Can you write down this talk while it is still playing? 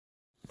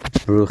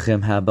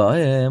Baruchim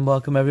habayim.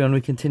 Welcome everyone.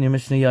 We continue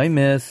Mishna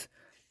Yomis.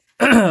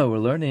 We're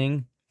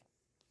learning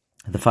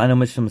the final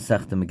Mishna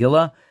Meseches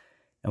Megilla,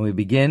 and we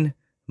begin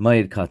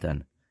Moed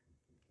Katan.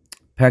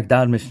 Parak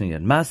Dad Mishna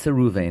Yod. Masa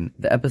Ruvain,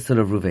 the episode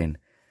of Ruvain.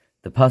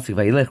 The pasuk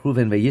Vayilech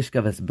Ruvain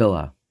Vayishkav es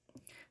Bilha.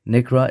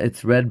 Nikra,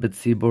 it's read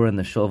B'tzibur in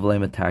the Shul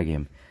V'lei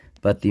Metargim,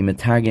 but the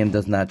Metargim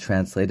does not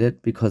translate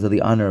it because of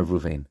the honor of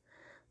Ruvain.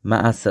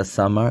 Ma'asa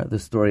Samar, the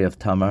story of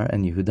Tamar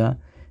and Yehuda.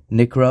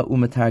 Nikra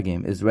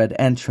u'Metargim is read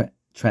and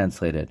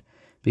translated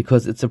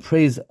because it's a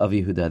praise of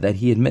Yehuda that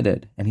he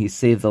admitted and he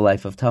saved the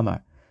life of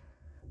Tamar.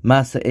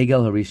 Masa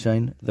Egel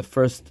Harishain, the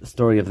first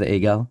story of the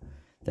Egel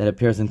that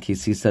appears in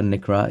Kisisa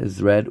Nikra,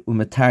 is read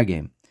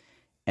u'Metargim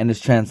and is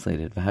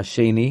translated.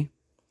 V'Hasheni,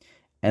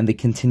 and the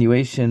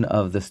continuation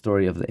of the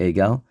story of the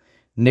Egel,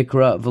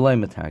 Nikra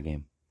v'Loi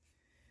Metargim,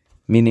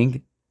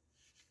 meaning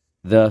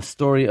the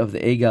story of the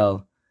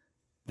Egel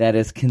that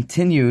is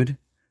continued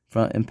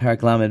from in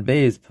Parak Lamed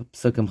Beis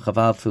Psukim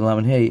Chavav through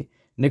Lamed Hey,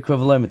 Nikra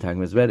v'Loi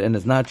Metargim is read and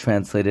is not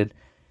translated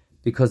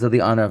because of the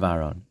honor of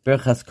Aaron.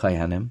 Berchas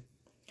Kohanim,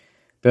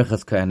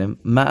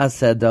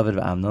 Ma'aseh David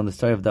v'Amnon, the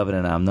story of David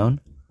and Amnon.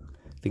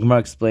 The Gemara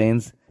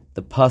explains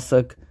the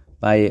pasuk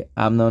by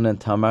Amnon and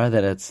Tamar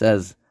that it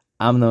says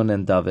Amnon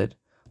and David,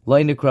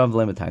 Loi Nikra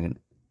v'Loi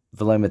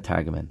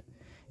Metargim,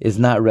 is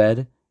not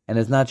read and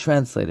is not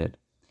translated.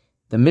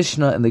 The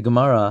Mishna and the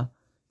Gemara,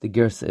 the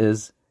Gersa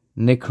is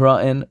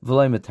Nikra'in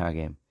v'Loi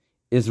Metargim,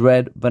 is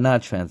read but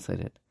not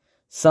translated.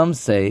 Some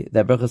say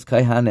that Berchas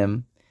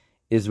Kohanim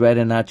is read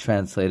and not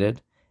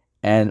translated,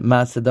 and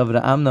Ma'aseh David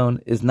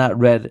Amnon is not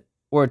read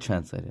or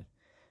translated.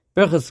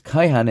 Berchas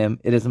Kohanim,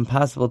 it is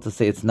impossible to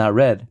say it's not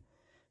read,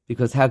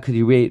 because how could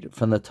you read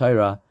from the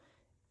Torah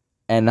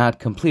and not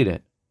complete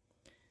it?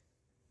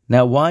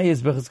 Now, why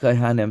is Berchas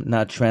Kohanim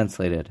not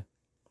translated?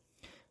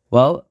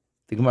 Well,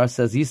 the Gemara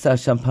says, Yisa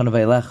Hashem panav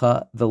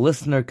elecha, the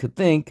listener could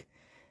think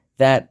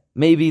that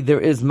maybe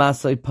there is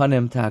Masoi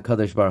Panim to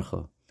HaKadosh Baruch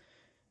Hu,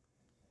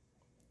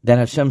 that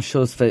Hashem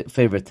shows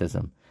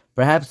favoritism.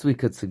 Perhaps we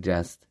could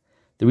suggest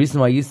the reason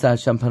why Yisa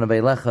Hashem panav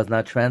elecha is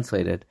not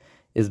translated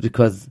is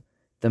because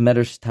the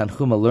Medrash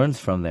Tanchuma learns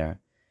from there.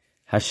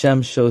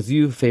 Hashem shows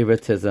you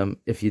favoritism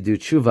if you do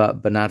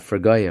tshuva, but not for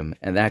goyim,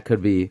 and that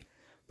could be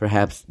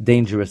perhaps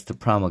dangerous to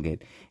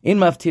promulgate. In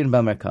Maftir and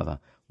B'Merkava,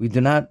 we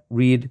do not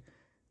read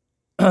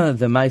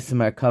the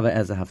Ma'aseh Merkava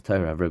as a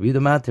Haftarah. Rabbi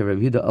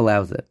Yehuda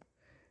allows it.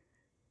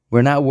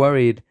 We're not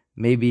worried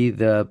maybe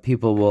the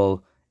people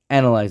will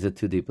analyze it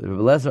too deeply.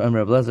 Rabbi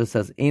Lezer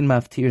says, Ein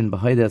Maftir and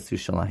B'Hoides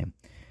Yushalayim.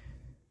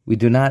 We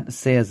do not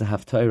say as a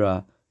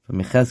Haftarah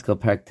from Yechezkel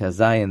Parak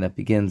Tazayin that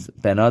begins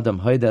Ben Adam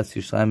Hoides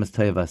Yushalayim es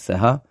Toiv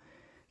Aseha,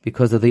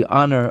 because of the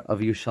honor of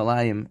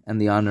Yushalayim and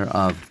the honor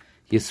of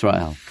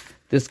Yisrael.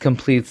 This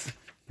completes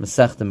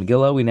Meseches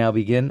Megilla. We now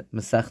begin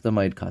Meseches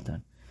Moed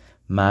Katan.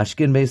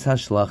 Mashkin Beis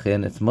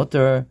Hashlachin. It's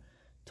mutter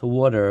to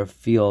water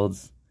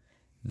fields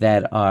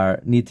that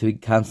need to be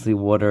constantly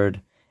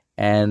watered,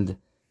 and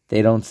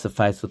they don't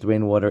suffice with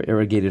rainwater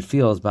irrigated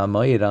fields.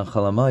 Ba'Moed on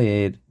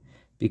Chalamoed,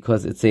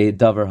 because it's a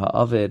davar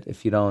ha'avid.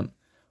 If you don't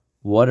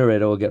water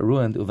it, it will get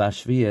ruined.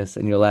 Uvashviyas,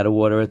 and you're allowed to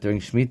water it during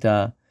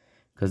Shemitah,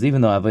 because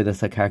even though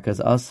avodas hakarka is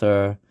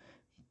aser,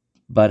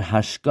 but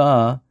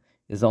hashka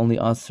is only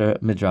aser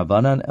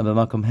midrabanan, and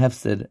b'makom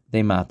hefsid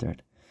they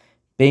mattered.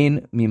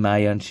 Bein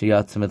mimayan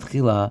sheyatzim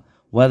etchila,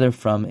 whether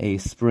from a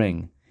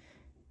spring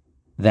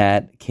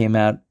that came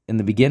out in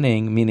the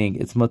beginning, meaning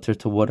it's mutter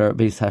to water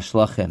beis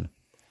hashlachin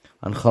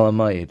on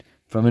Chalamoid,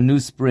 from a new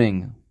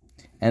spring,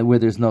 and where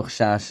there's no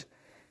chash,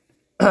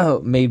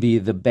 maybe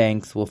the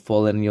banks will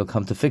fall in and you'll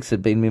come to fix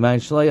it. Bein mimayan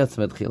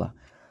sheyatzim etchila,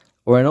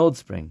 or an old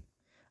spring.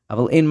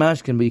 Aval ein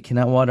mashkin, but you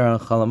cannot water on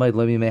Chalamoid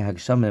lo mimei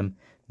hagshamim,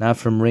 not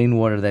from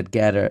rainwater that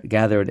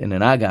gathered in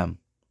an agam,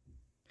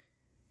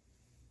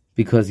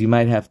 because you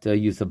might have to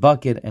use a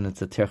bucket, and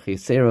it's a terchi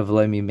seira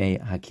v'lo mimei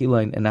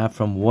hakiloin, and not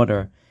from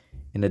water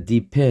in a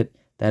deep pit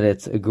that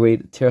it's a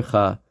great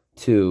tercha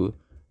to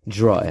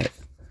draw it.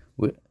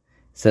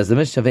 Says the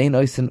Mishnah, ve'ein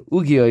oisen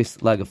ugiois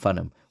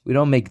lagafanim. We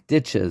don't make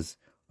ditches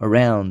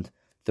around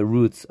the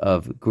roots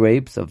of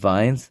grapes, of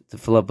vines, to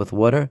fill up with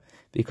water,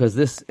 because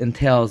this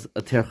entails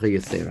a tercha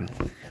yisera.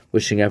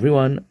 Wishing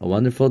everyone a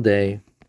wonderful day.